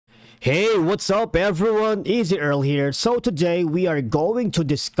Hey, what's up everyone? Easy Earl here. So today we are going to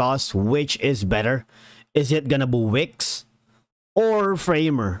discuss which is better. Is it gonna be Wix or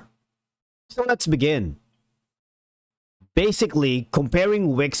Framer? So let's begin. Basically,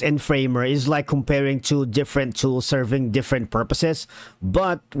 comparing Wix and Framer is like comparing two different tools serving different purposes,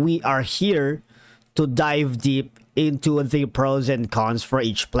 but we are here to dive deep into the pros and cons for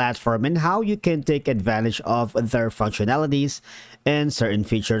each platform and how you can take advantage of their functionalities and certain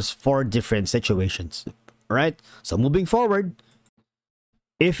features for different situations. Alright, so moving forward,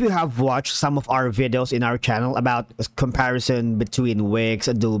 if you have watched some of our videos in our channel about comparison between Wix,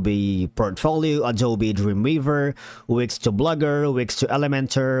 Adobe Portfolio, Adobe Dreamweaver, Wix to Blogger, Wix to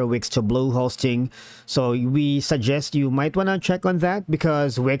Elementor, Wix to Blue Hosting, so we suggest you might want to check on that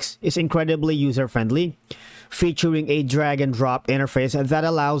because Wix is incredibly user-friendly, featuring a drag and drop interface that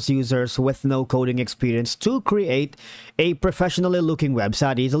allows users with no coding experience to create a professionally looking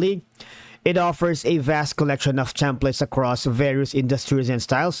website easily. It offers a vast collection of templates across various industries and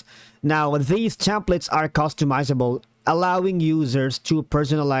styles. Now, these templates are customizable, allowing users to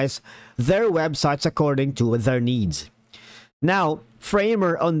personalize their websites according to their needs. Now,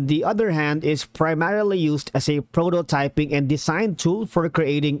 Framer, on the other hand, is primarily used as a prototyping and design tool for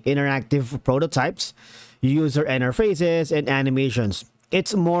creating interactive prototypes, user interfaces, and animations.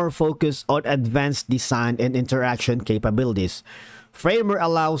 It's more focused on advanced design and interaction capabilities. Framer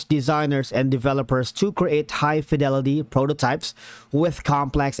allows designers and developers to create high-fidelity prototypes with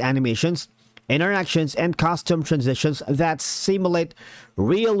complex animations, interactions, and custom transitions that simulate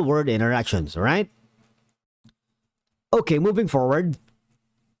real-world interactions, right? Okay, moving forward.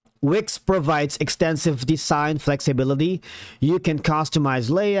 Wix provides extensive design flexibility. You can customize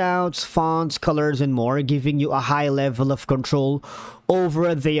layouts, fonts, colors, and more, giving you a high level of control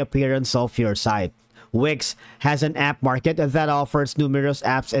over the appearance of your site. Wix has an app market that offers numerous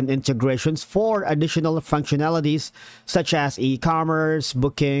apps and integrations for additional functionalities such as e-commerce,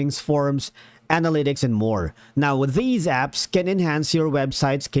 bookings, forms, analytics, and more. Now, these apps can enhance your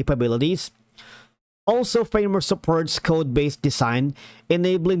website's capabilities. Also, Framer supports code-based design,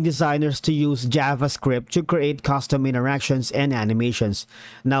 enabling designers to use JavaScript to create custom interactions and animations.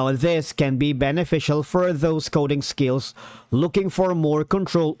 Now, this can be beneficial for those coding skills looking for more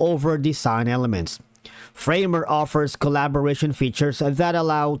control over design elements. Framer offers collaboration features that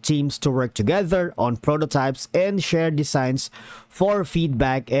allow teams to work together on prototypes and share designs for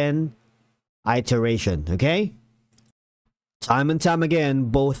feedback and iteration, okay? Time and time again,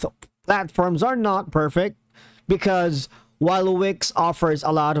 both platforms are not perfect because while Wix offers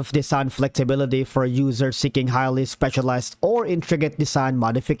a lot of design flexibility for users seeking highly specialized or intricate design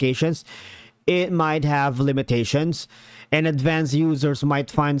modifications, it might have limitations, and advanced users might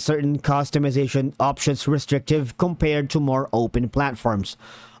find certain customization options restrictive compared to more open platforms.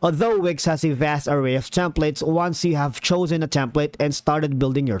 Although Wix has a vast array of templates, once you have chosen a template and started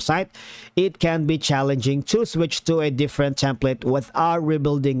building your site, it can be challenging to switch to a different template without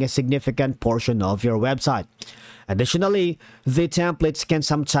rebuilding a significant portion of your website. Additionally, the templates can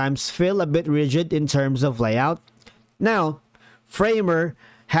sometimes feel a bit rigid in terms of layout. Now, Framer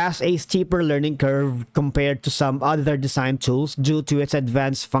has a steeper learning curve compared to some other design tools due to its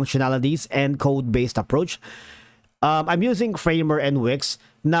advanced functionalities and code-based approach. I'm using Framer and Wix.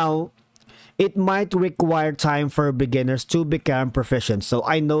 Now, it might require time for beginners to become proficient. So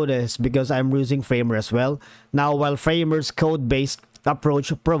I know this because I'm using Framer as well. Now, while Framer's code-based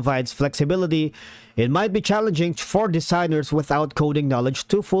approach provides flexibility, it might be challenging for designers without coding knowledge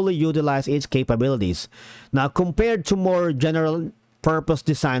to fully utilize its capabilities. Now, compared to more general purpose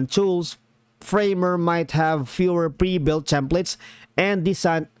design tools, Framer might have fewer pre-built templates and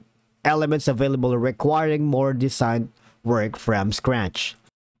design elements available, requiring more design work from scratch.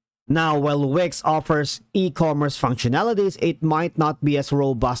 Now, while Wix offers e-commerce functionalities, it might not be as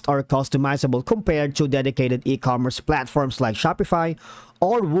robust or customizable compared to dedicated e-commerce platforms like Shopify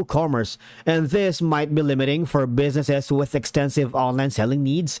or WooCommerce, and this might be limiting for businesses with extensive online selling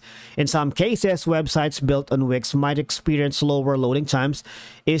needs. In some cases, websites built on Wix might experience slower loading times,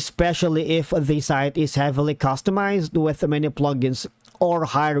 especially if the site is heavily customized with many plugins or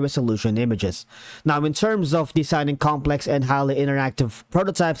high-resolution images. Now, in terms of designing complex and highly interactive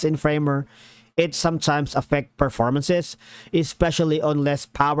prototypes in Framer, it sometimes affects performances, especially on less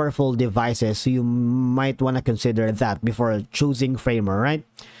powerful devices, so you might want to consider that before choosing Framer, right?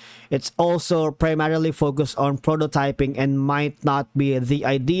 It's also primarily focused on prototyping and might not be the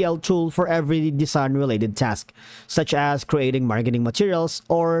ideal tool for every design-related task, such as creating marketing materials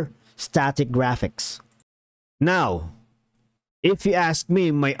or static graphics. Now, If you ask me,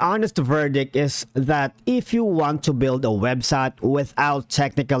 my honest verdict is that if you want to build a website without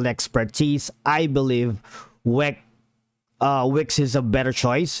technical expertise, I believe Wix is a better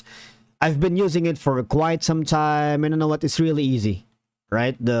choice. I've been using it for quite some time, and you know what? It's really easy,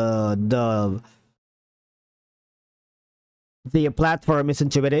 right? The platform is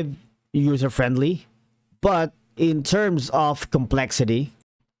intuitive, user friendly, but in terms of complexity,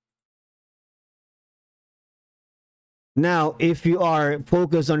 now if you are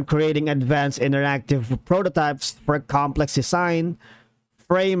focused on creating advanced interactive prototypes for complex design,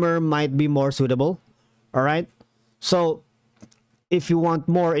 Framer might be more suitable. All right. So if you want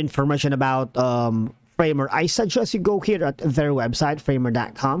more information about Framer, I suggest you go here at their website,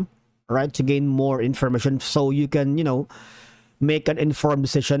 framer.com, right, to gain more information so you can, make an informed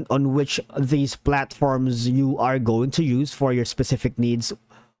decision on which these platforms you are going to use for your specific needs,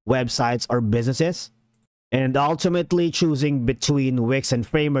 websites, or businesses. And ultimately, choosing between Wix and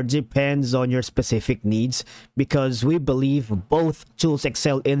Framer depends on your specific needs because we believe both tools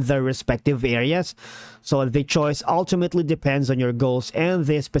excel in their respective areas. So the choice ultimately depends on your goals and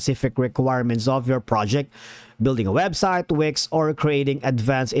the specific requirements of your project, building a website, Wix, or creating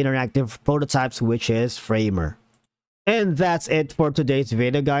advanced interactive prototypes, which is Framer. And that's it for today's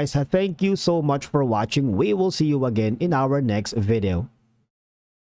video, guys. Thank you so much for watching. We will see you again in our next video.